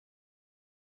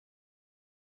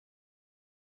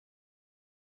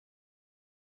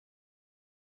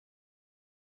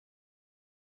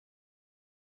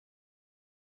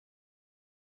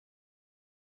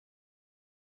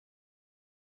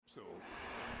So.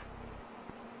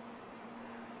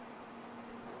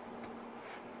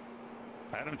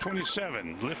 Item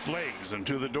 27, lift legs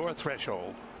into the door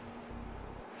threshold.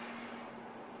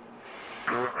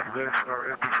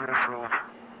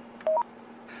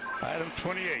 Item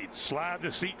 28, slide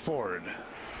the seat forward.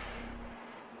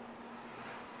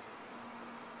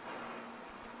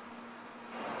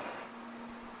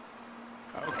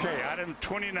 Okay, item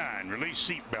 29, release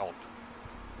seat belt.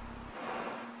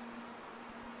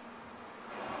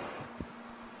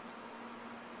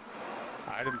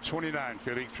 Item 29,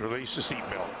 Felix, release the seat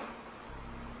belt.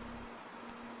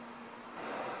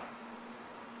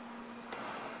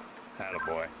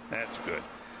 Attaboy, that's good.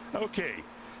 Okay,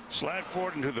 slide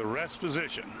forward into the rest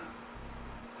position.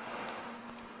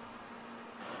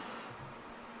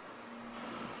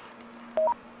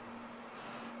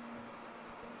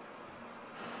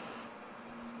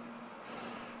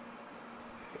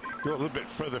 Go a little bit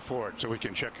further forward so we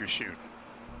can check your chute.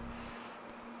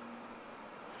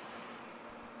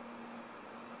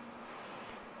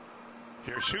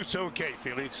 Your chute's okay,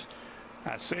 Felix.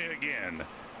 I say again,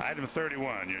 item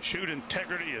 31, your chute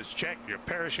integrity is checked, your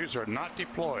parachutes are not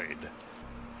deployed.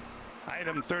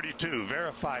 Item 32,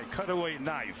 verify cutaway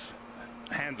knife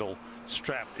handle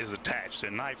strap is attached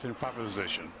and knife in proper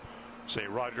position. Say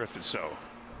roger if it's so.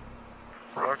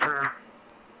 Roger.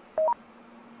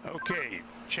 Okay,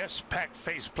 chest pack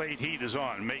faceplate heat is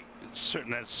on. Make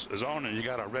certain that's on and you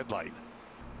got a red light.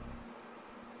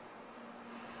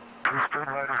 Red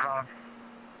light is on.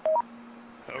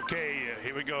 Okay,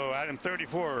 here we go. Item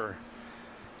 34,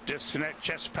 disconnect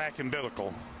chest pack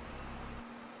umbilical.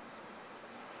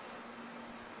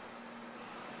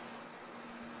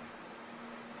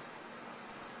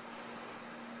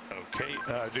 Okay,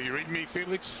 do you read me,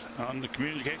 Felix, on the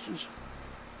communications?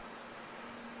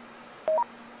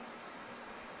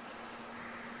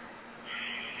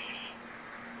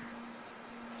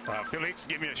 Felix,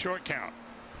 give me a short count.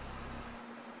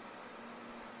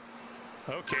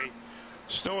 Okay.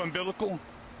 Stow umbilical.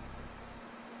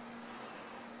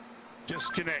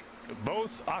 Disconnect both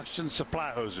oxygen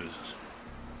supply hoses.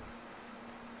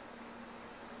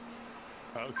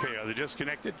 Okay, are they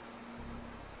disconnected?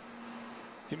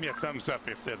 Give me a thumbs up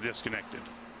if they're disconnected.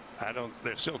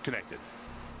 They're still connected.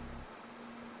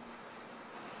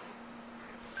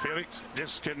 Felix,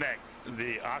 disconnect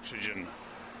the oxygen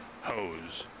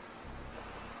hose.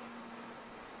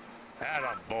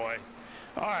 Attaboy.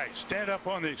 All right, stand up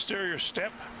on the exterior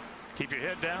step. Keep your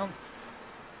head down.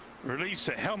 Release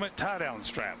the helmet tie-down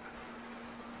strap.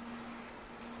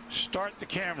 Start the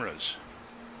cameras.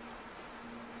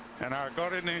 And our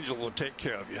guardian angel will take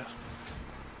care of you.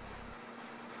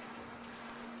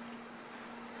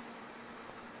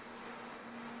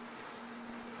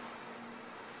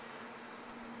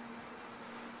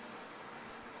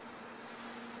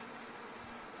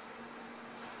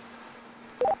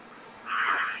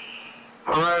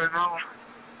 Alright, now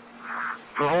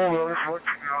the whole road is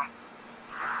working out.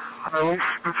 And at least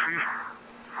you can see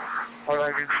what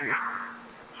I can see.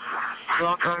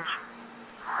 Sometimes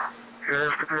you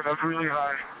have to get up really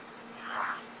high.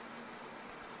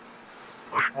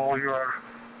 The smaller you are.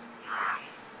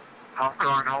 I'm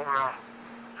going home now.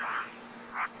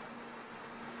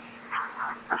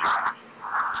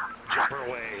 Jumper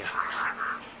away.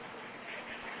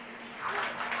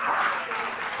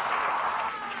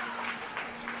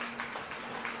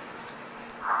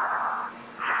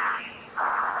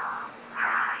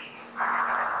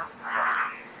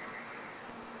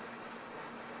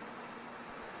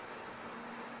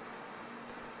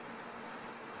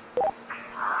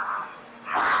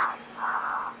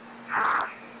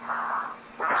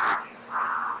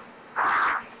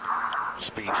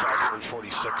 Speed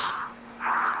 546.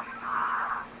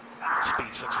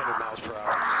 Speed 600 miles per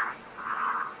hour.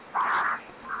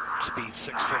 Speed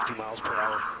 650 miles per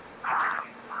hour.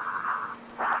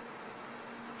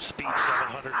 Speed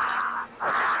 700.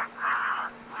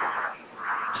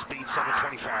 Speed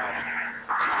 725.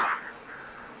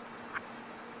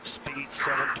 Speed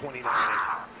 729.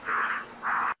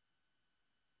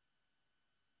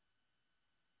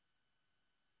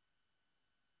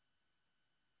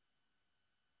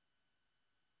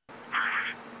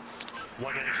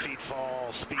 Feet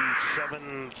fall, speed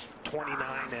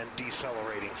 729 and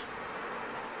decelerating.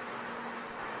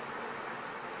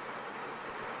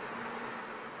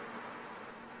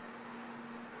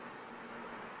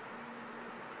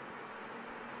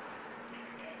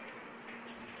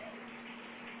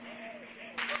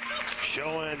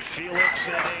 Showing Felix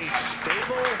in a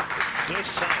stable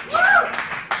descent.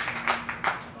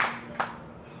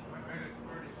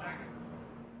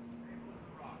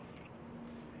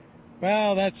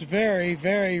 Well, that's very,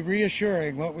 very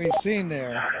reassuring what we've seen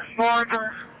there.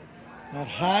 That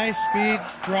high speed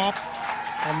drop,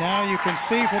 and now you can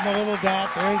see from the little dot,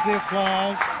 there's the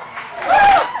applause.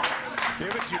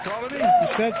 Felix, you calling me? He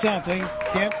said something.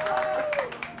 Can't.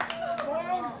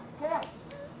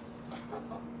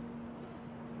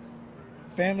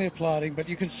 Family applauding, but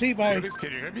you can see by Felix,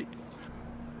 can you hear me?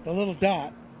 the little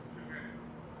dot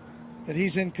that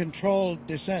he's in controlled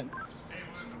descent.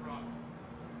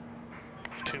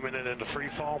 2 minutes into free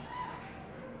fall.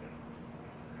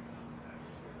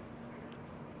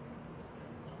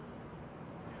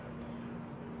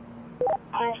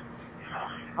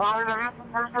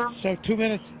 So 2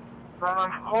 minutes.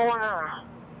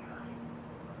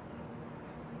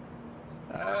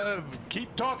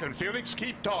 Keep talking, Felix.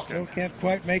 Keep talking. Still can't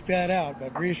quite make that out,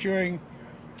 but reassuring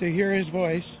to hear his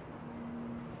voice.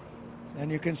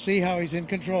 And you can see how he's in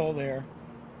control there.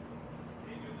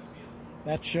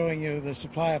 That's showing you the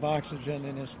supply of oxygen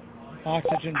in his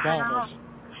oxygen bottles.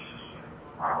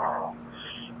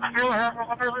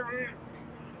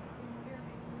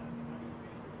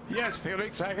 Yes,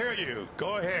 Felix, I hear you.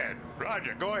 Go ahead.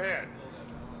 Roger, go ahead.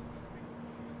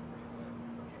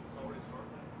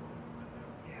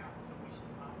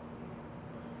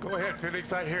 Go ahead,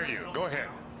 Felix, I hear you. Go ahead.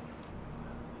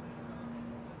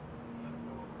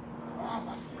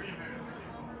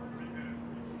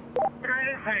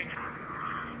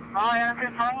 I have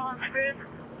been following speed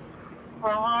for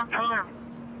a long time.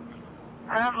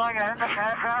 Sounds like I had to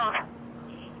pass out.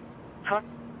 For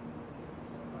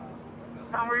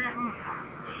some reason.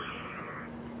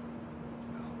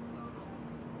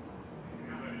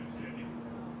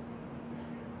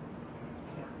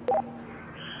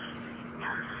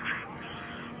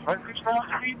 I can stop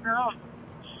speed now.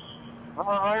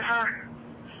 Visor.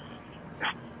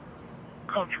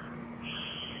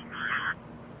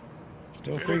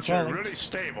 Still free Felix, you're falling. really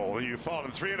stable. You've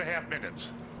fallen 3.5 minutes.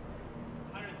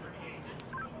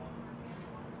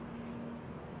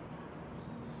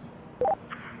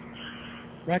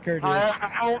 Record I is have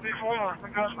been told before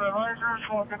because my visor is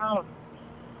fogging up.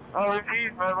 I'll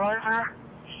repeat, my visor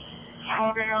is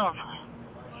fogging up.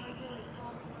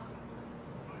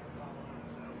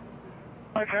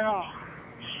 Like hell.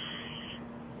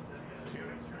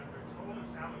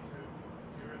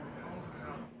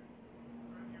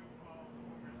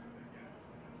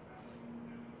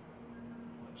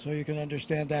 so you can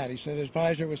understand that. He said his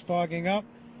visor was fogging up,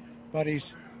 but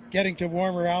he's getting to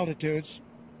warmer altitudes.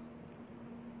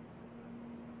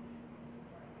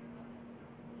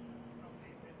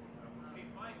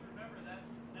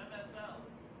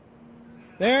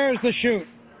 There's the chute.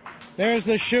 There's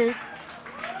the chute.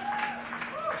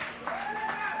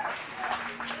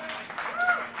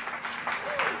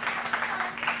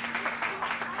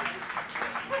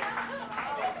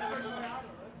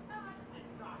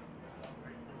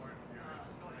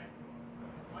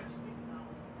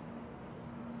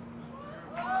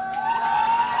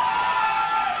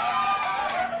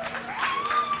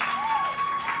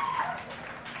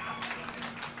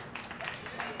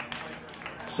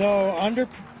 So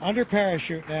under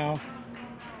parachute now.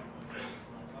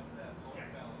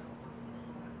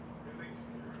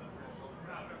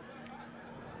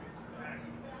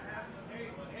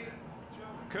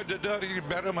 Couldn't have done any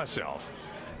better myself.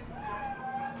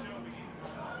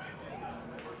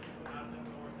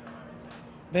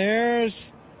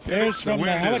 There's Felix, from the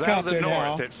wind is out of helicopter the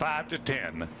now. north at 5 to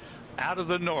 10. Out of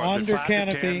the north Under at 5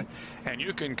 canopy, to 10, and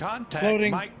you can contact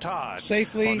floating Mike Todd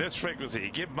safely, on this frequency.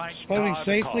 Give Mike floating Todd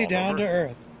safely a call. down Over. to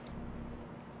Earth.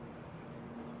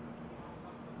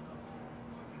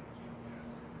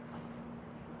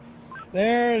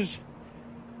 There's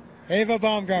Ava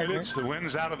Baumgartner. Felix, the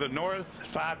wind's out of the north,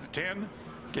 5 to 10.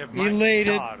 Give Mike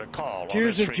Elated, Todd a call.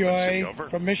 tears on this of joy over.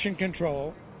 from Mission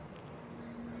Control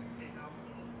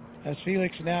as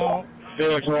Felix now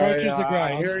Felix, approaches the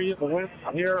ground. I hear you. The winds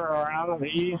here are out of the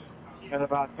east at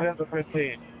about 10 to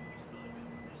 15.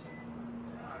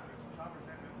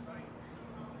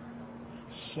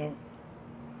 So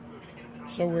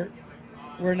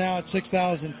we're now at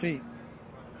 6,000 feet.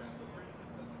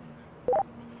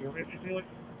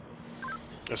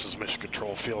 This is Mission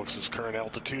Control. Felix's current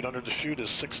altitude under the chute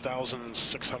is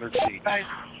 6,600 feet. Hey,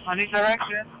 I need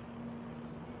direction.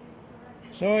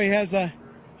 So he has the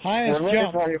highest We're looking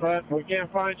jump. for you, but we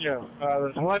can't find you.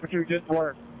 The telemetry didn't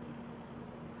work.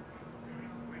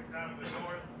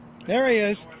 There he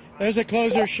is. There's a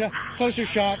closer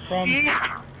shot from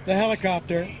the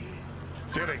helicopter.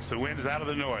 Felix, the wind's out of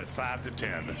the north, 5 to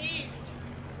 10.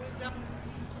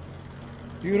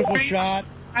 Beautiful shot.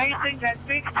 Facing that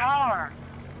big tower.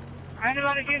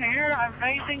 Anybody can hear? I'm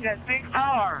facing that big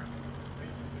tower.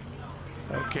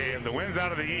 Okay, and the wind's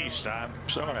out of the east. I'm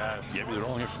sorry, I gave you the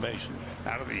wrong information.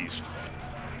 Out of the east.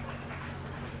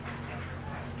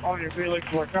 On your Felix,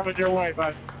 we're coming your way,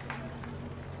 bud.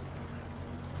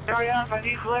 Hurry up, I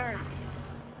need clearance.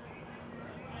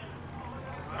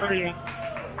 Hurry up.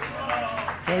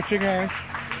 Approaching Earth.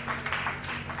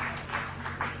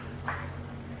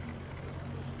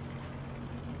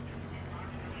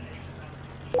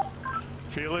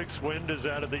 Felix, wind is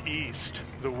out of the east.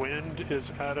 The wind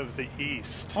is out of the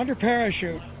east. Under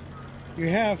parachute, you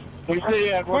have We see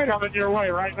it. We're coming your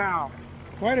way right now.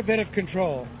 quite a bit of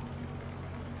control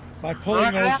by pulling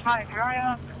Roger those. that, Mike. Hurry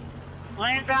up.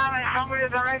 Land down and show me the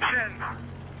direction.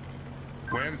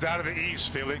 Wind's out of the east,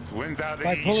 Felix. Wind's out of the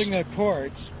By east. pulling the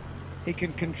cords, he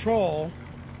can control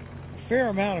a fair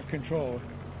amount of control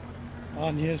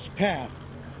on his path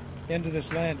into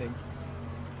this landing.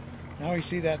 Now we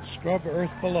see that scrub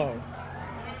earth below.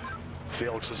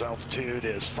 Felix's altitude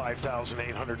is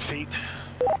 5,800 feet.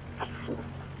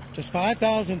 Just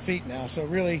 5,000 feet now, so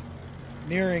really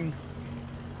nearing,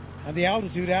 and the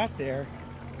altitude out there,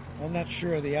 I'm not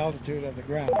sure of the altitude of the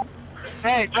ground.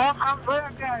 Hey, drop from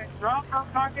clear, guys. Drop from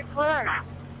target clear.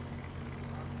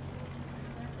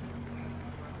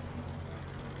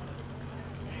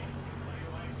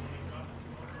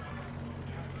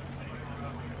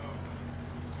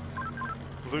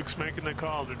 Luke's making the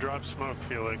call to drop smoke,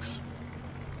 Felix.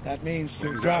 That means to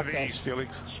Wind's drop out of the a east,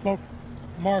 Felix. smoke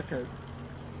marker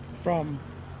from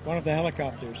one of the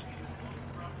helicopters.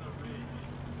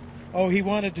 Oh, he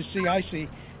wanted to see, I see.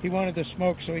 He wanted the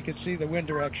smoke so he could see the wind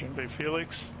direction. Hey,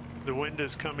 Felix, the wind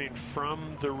is coming from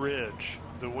the ridge.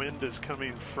 The wind is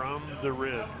coming from the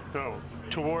ridge. No,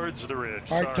 towards the ridge.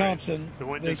 Art Sorry. Thompson, the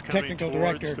wind the is coming technical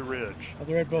towards director the ridge. of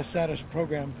the Red Bull Stratos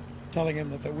program, telling him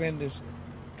that the wind is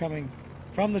coming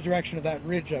from the direction of that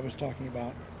ridge I was talking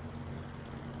about.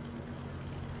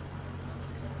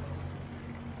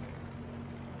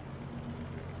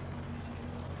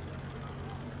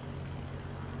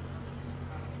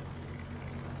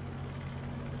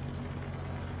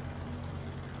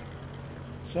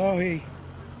 So he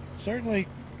certainly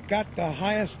got the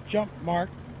highest jump mark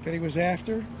that he was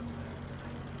after.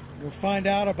 We'll find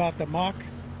out about the Mach.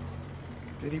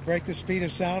 Did he break the speed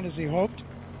of sound as he hoped?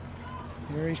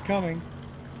 Here he's coming.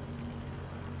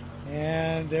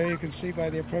 And there you can see by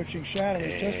the approaching shadow,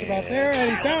 he's just about there,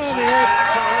 and he's down on the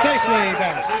earth, safely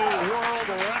back. New world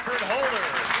record holder.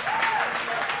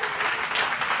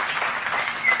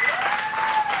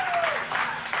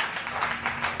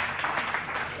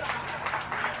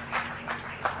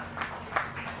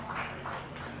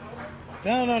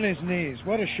 Down on his knees.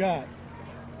 What a shot.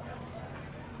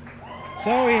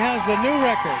 So he has the new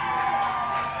record.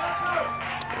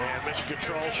 And Mission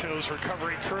Control shows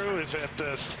recovery crew is at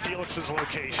Felix's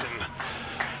location.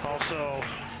 Also,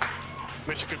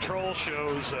 Mission Control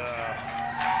shows the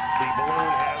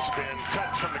balloon has been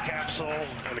cut from the capsule,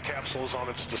 and the capsule is on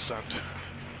its descent.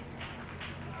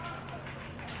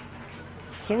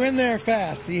 So in there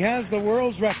fast. He has the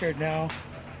world's record now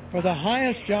for the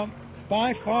highest jump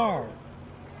by far.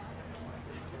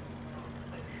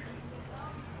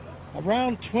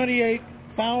 Around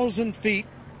 28,000 feet.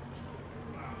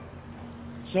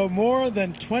 So more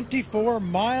than 24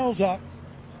 miles up.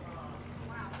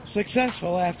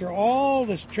 Successful after all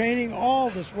this training, all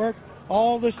this work,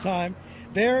 all this time.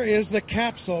 There is the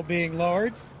capsule being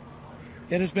lowered.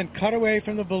 It has been cut away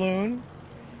from the balloon.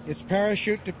 Its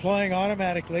parachute deploying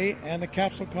automatically, and the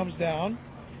capsule comes down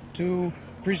to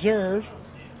preserve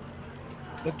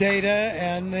the data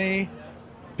and the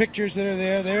pictures that are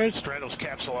there. There's Stratos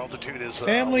capsule altitude is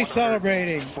family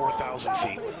celebrating. 4,000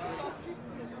 feet.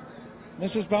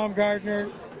 Mrs. Baumgartner,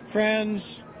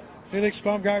 friends, Felix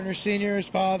Baumgartner Sr., his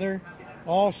father,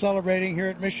 all celebrating here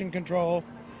at Mission Control.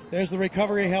 There's the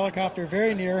recovery helicopter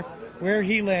very near where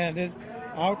he landed,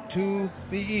 out to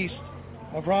the east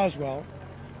of Roswell.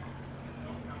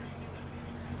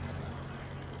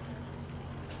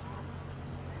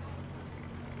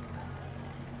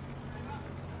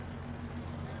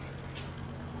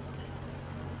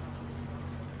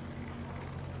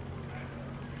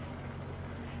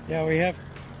 Yeah, we have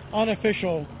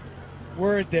unofficial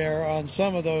word there on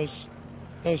some of those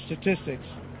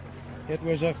statistics. It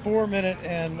was a 4 minute,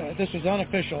 and this was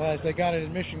unofficial as they got it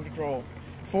in Mission Control.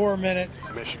 4 minute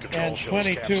Mission Control and shows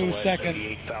 22 second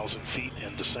 88,000 feet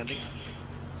and descending.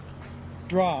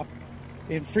 drop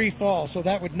in free fall. So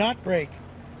that would not break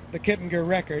the Kittinger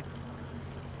record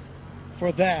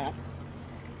for that.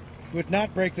 Would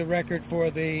not break the record for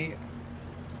the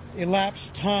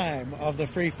elapsed time of the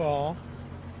free fall.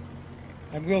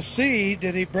 And we'll see,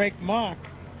 did he break Mach?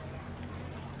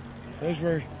 Those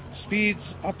were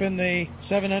speeds up in the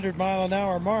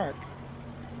 700-mile-an-hour mark.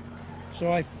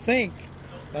 So I think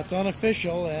that's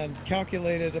unofficial and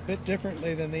calculated a bit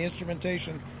differently than the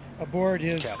instrumentation aboard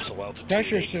his capsule altitude,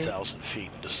 pressure suit. 8,000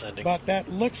 feet descending. But that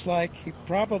looks like he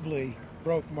probably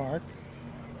broke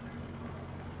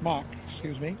Mach,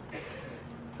 excuse me.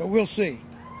 But we'll see.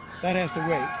 That has to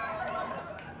wait.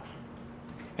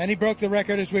 And he broke the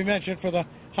record, as we mentioned, for the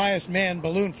highest manned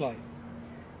balloon flight.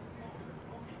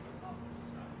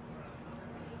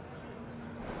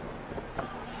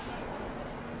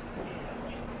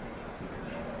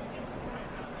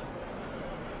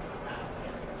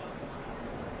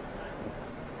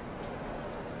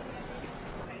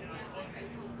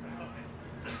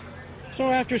 So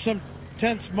after some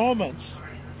tense moments,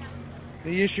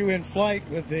 the issue in flight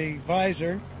with the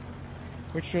visor,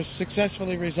 which was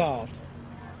successfully resolved.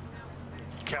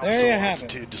 There you have it.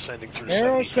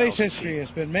 Aerospace history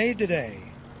has been made today.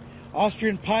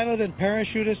 Austrian pilot and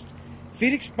parachutist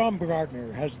Felix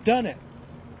Baumgartner has done it.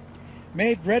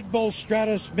 Made Red Bull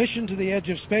Stratos mission to the edge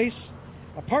of space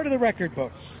a part of the record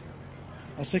books.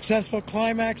 A successful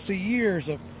climax to years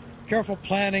of careful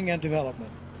planning and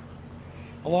development.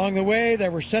 Along the way, there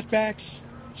were setbacks,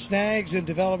 snags in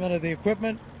development of the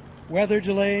equipment, weather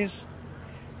delays.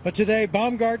 But today,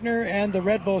 Baumgartner and the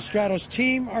Red Bull Stratos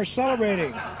team are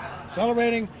celebrating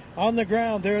on the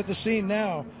ground. They're at the scene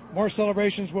now. More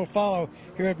celebrations will follow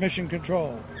here at Mission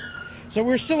Control. So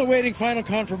we're still awaiting final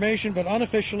confirmation, but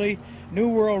unofficially, new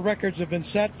world records have been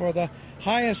set for the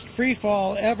highest free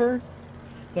fall ever,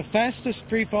 the fastest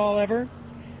free fall ever,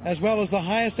 as well as the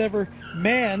highest ever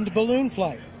manned balloon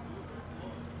flight.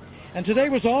 And today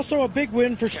was also a big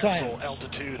win for science,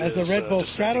 as the Red Bull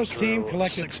Stratos team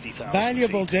collected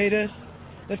valuable data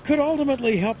that could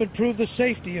ultimately help improve the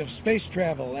safety of space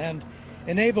travel and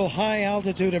enable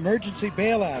high-altitude emergency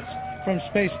bailouts from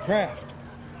spacecraft.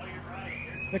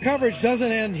 The coverage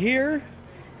doesn't end here.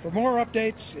 For more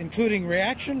updates, including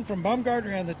reaction from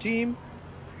Baumgartner and the team,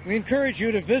 we encourage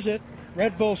you to visit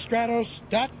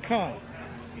redbullstratos.com.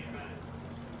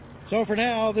 So for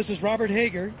now, this is Robert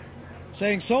Hager,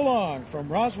 saying so long from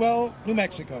Roswell, New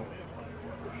Mexico.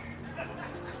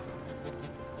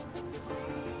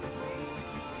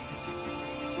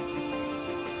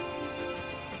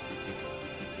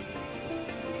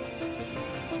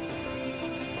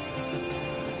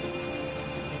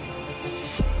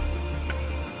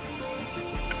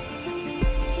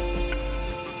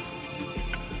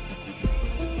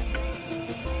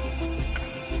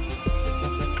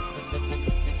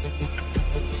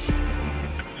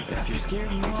 Scared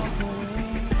and walk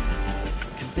away,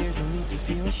 'cause there's no need to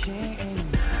feel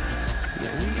ashamed.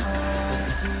 Yeah, we all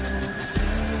feel the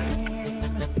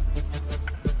same.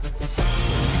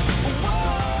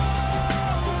 Whoa,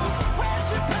 where's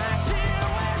your passion?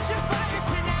 Where's your fire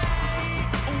tonight?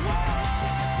 Whoa,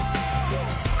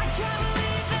 I can't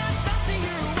believe there's nothing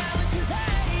you're willing to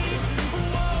hate.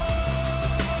 Whoa,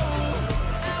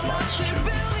 I want you to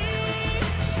believe.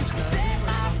 Set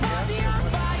my body on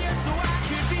fire so I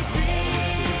could be free.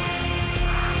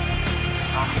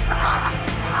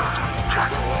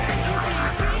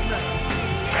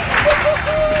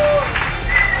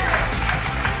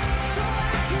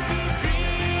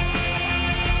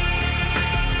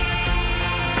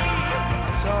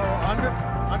 So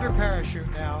under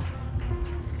parachute now.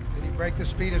 Did he break the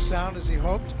speed of sound as he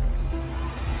hoped?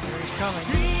 Here he's coming.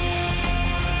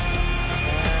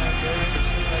 And there you can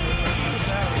see that.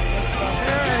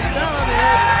 There he's down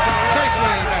here.